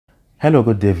Hello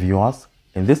good day viewers.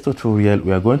 In this tutorial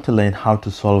we are going to learn how to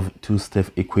solve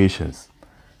two-step equations.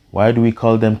 Why do we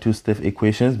call them two-step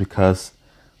equations? Because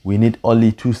we need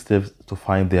only two steps to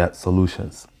find their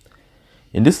solutions.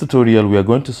 In this tutorial we are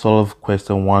going to solve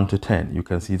question 1 to 10. You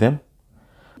can see them.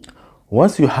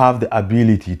 Once you have the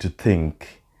ability to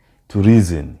think, to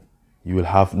reason, you will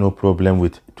have no problem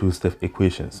with two-step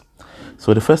equations.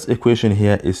 So the first equation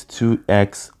here is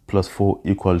 2x plus 4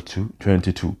 equal to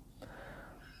 22.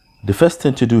 The first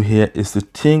thing to do here is to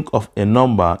think of a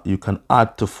number you can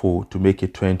add to 4 to make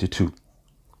it 22.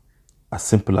 As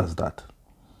simple as that.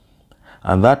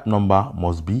 And that number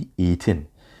must be 18.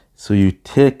 So you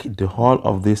take the whole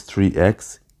of this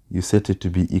 3x, you set it to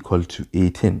be equal to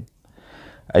 18.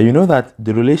 And you know that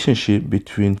the relationship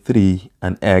between 3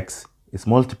 and x is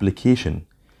multiplication.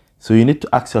 So you need to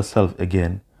ask yourself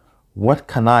again, what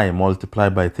can I multiply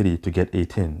by 3 to get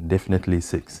 18? Definitely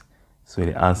 6. So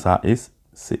the answer is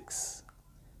 6.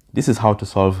 This is how to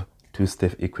solve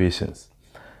two-step equations.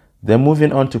 Then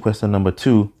moving on to question number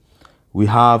 2, we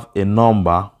have a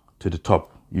number to the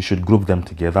top. You should group them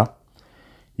together.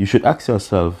 You should ask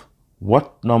yourself,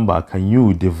 what number can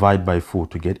you divide by 4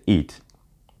 to get 8?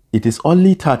 It is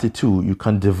only 32 you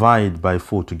can divide by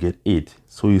 4 to get 8.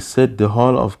 So you set the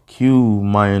whole of q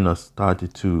minus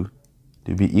 32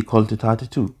 to be equal to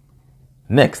 32.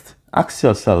 Next, ask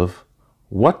yourself,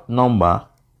 what number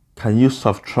can you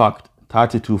subtract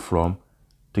 32 from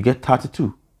to get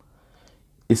 32?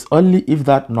 It's only if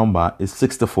that number is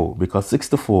 64, because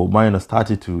 64 minus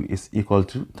 32 is equal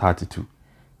to 32.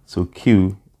 So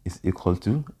q is equal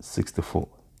to 64.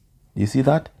 You see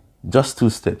that? Just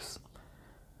two steps.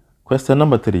 Question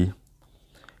number 3.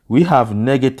 We have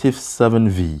negative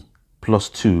 7v plus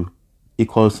 2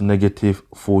 equals negative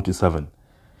 47.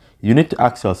 You need to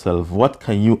ask yourself, what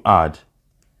can you add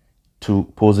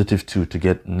to positive 2 to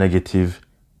get negative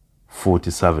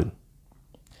 47?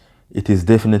 It is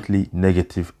definitely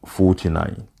negative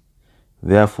 49.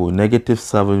 Therefore, negative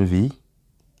 7v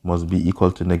must be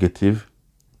equal to negative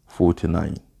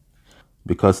 49.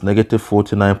 Because negative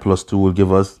 49 plus 2 will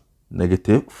give us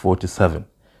negative 47.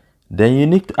 Then you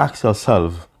need to ask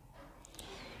yourself,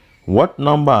 what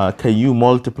number can you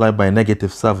multiply by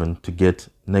negative 7 to get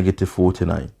negative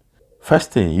 49?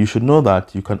 First thing, you should know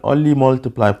that you can only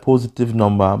multiply positive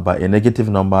number by a negative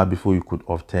number before you could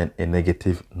obtain a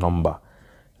negative number.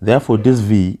 Therefore, this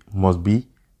v must be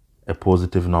a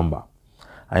positive number.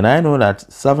 And I know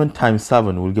that 7 times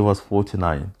 7 will give us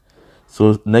 49.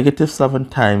 So negative 7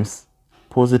 times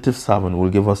positive 7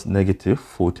 will give us negative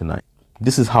 49.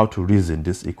 This is how to reason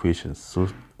these equations. So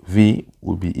v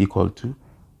will be equal to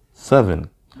 7.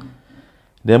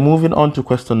 Then moving on to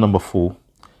question number 4.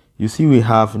 You see we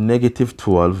have negative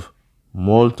 12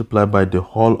 multiplied by the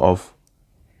whole of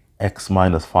x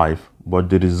minus 5, but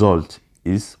the result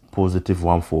is positive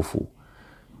 144.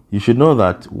 You should know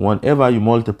that whenever you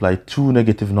multiply two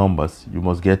negative numbers, you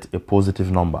must get a positive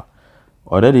number.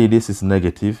 Already this is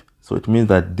negative, so it means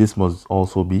that this must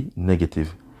also be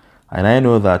negative. And I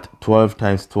know that 12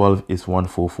 times 12 is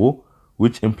 144,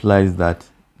 which implies that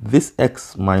this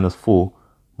x minus 4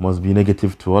 must be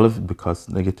negative 12, because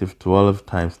negative 12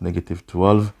 times negative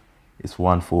 12 is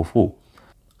 144.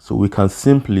 So we can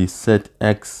simply set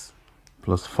x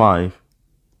plus 5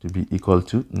 to be equal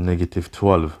to negative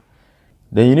 12.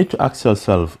 Then you need to ask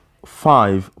yourself,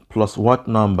 5 plus what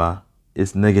number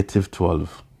is negative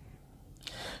 12?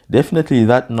 Definitely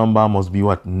that number must be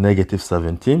what? Negative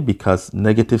 17, because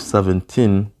negative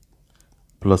 17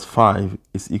 plus 5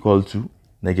 is equal to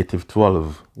negative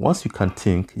 12. Once you can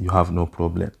think, you have no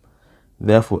problem.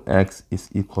 Therefore, x is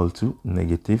equal to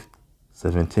negative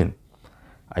 17.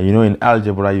 And you know, in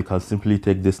algebra, you can simply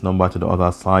take this number to the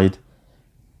other side.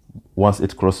 Once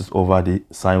it crosses over, the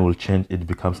sign will change. It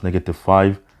becomes negative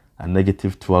 5. And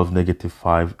negative 12, negative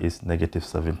 5 is negative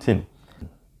 17.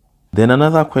 Then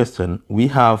another question, we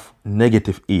have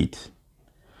negative 8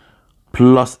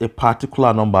 plus a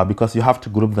particular number, because you have to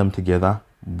group them together,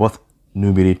 both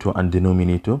numerator and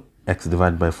denominator. X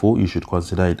divided by 4, you should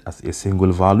consider it as a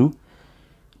single value.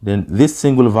 Then this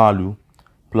single value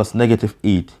plus negative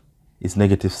 8 is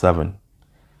negative 7.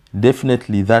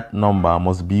 Definitely that number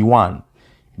must be 1,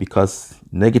 because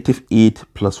negative 8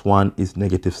 plus 1 is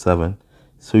negative 7.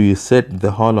 So you set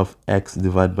the whole of x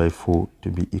divided by 4 to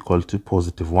be equal to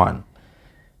positive 1.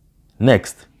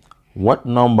 Next, what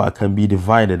number can be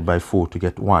divided by 4 to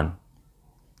get 1?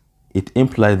 It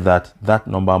implies that that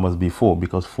number must be 4,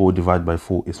 because 4 divided by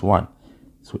 4 is 1.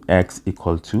 So x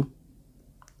equal to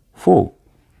 4.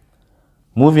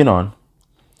 Moving on,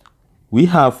 we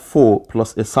have 4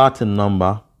 plus a certain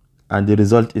number and the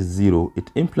result is 0, it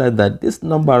implies that this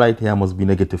number right here must be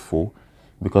negative 4,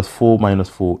 because 4 minus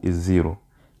 4 is 0.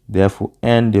 Therefore,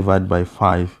 n divided by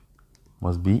 5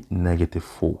 must be negative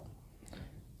 4.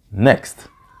 Next,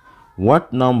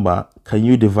 what number can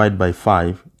you divide by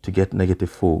 5 to get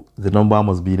negative 4? The number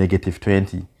must be negative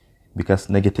 20, because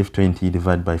negative 20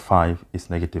 divided by 5 is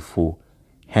negative 4.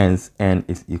 Hence, n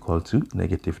is equal to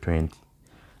negative 20.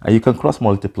 And you can cross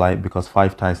multiply, because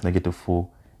 5 times negative 4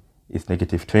 is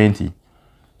negative 20.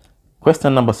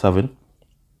 Question number 7.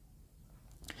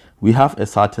 We have a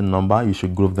certain number, you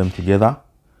should group them together.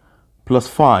 Plus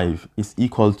 5 is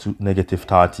equal to negative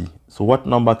 30. So what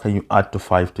number can you add to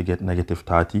 5 to get negative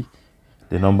 30?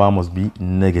 The number must be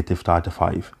negative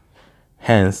 35.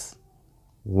 Hence,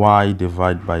 y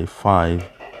divided by 5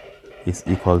 is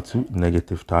equal to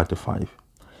negative 35.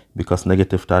 Because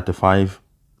negative 35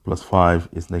 plus 5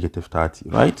 is negative 30,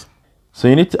 right? So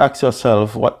you need to ask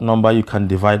yourself what number you can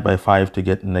divide by 5 to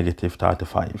get negative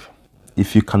 35.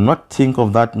 If you cannot think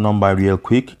of that number real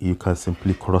quick, you can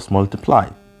simply cross multiply.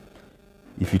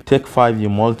 If you take 5, you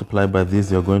multiply by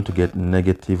this, you're going to get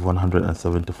negative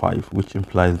 175, which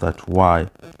implies that y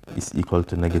is equal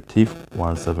to negative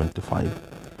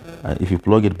 175. And if you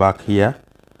plug it back here,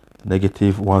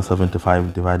 negative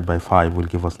 175 divided by 5 will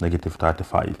give us negative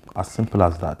 35. As simple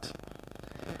as that.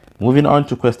 Moving on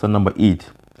to question number 8.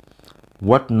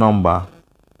 What number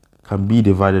can be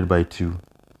divided by 2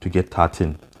 to get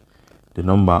 13? The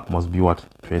number must be what?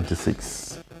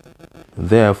 26.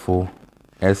 Therefore,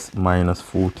 s minus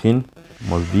 14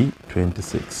 must be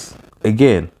 26.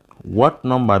 Again, what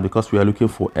number, because we are looking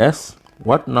for s,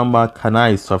 what number can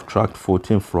I subtract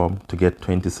 14 from to get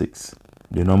 26?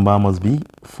 The number must be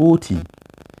 40,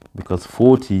 because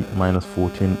 40 minus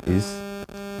 14 is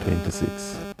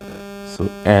 26. So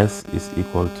s is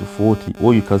equal to 40,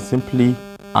 or you can simply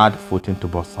add 14 to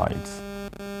both sides.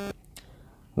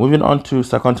 Moving on to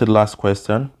second to the last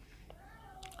question.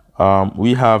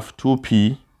 We have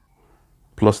 2p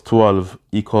plus 12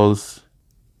 equals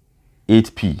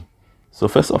 8p. So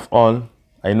first of all,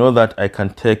 I know that I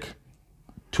can take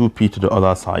 2p to the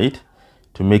other side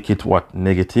to make it what?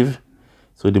 Negative.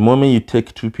 So the moment you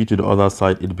take 2p to the other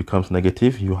side, it becomes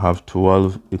negative. You have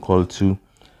 12 equal to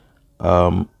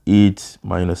 8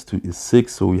 minus 2 is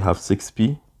 6. So we have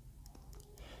 6p.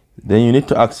 Then you need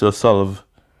to ask yourself,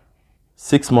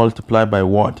 6 multiplied by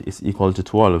what is equal to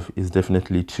 12 is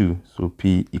definitely 2. So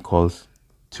p equals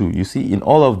 2. You see, in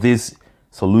all of these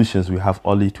solutions, we have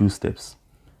only 2 steps.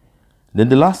 Then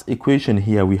the last equation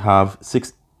here, we have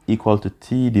 6 equal to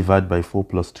t divided by 4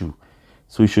 plus 2.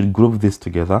 So you should group this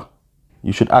together.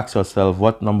 You should ask yourself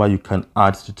what number you can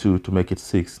add to 2 to make it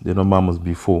 6. The number must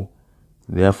be 4.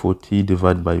 Therefore, t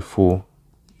divided by 4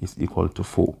 is equal to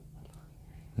 4.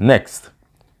 Next,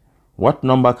 what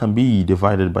number can be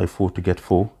divided by 4 to get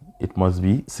 4? It must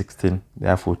be 16.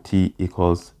 Therefore, t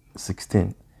equals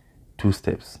 16. 2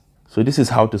 steps. So this is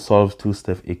how to solve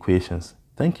 2-step equations.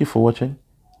 Thank you for watching.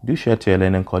 Do share to your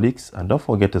learning colleagues, and don't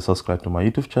forget to subscribe to my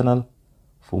YouTube channel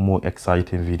for more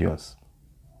exciting videos.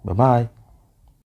 Bye-bye.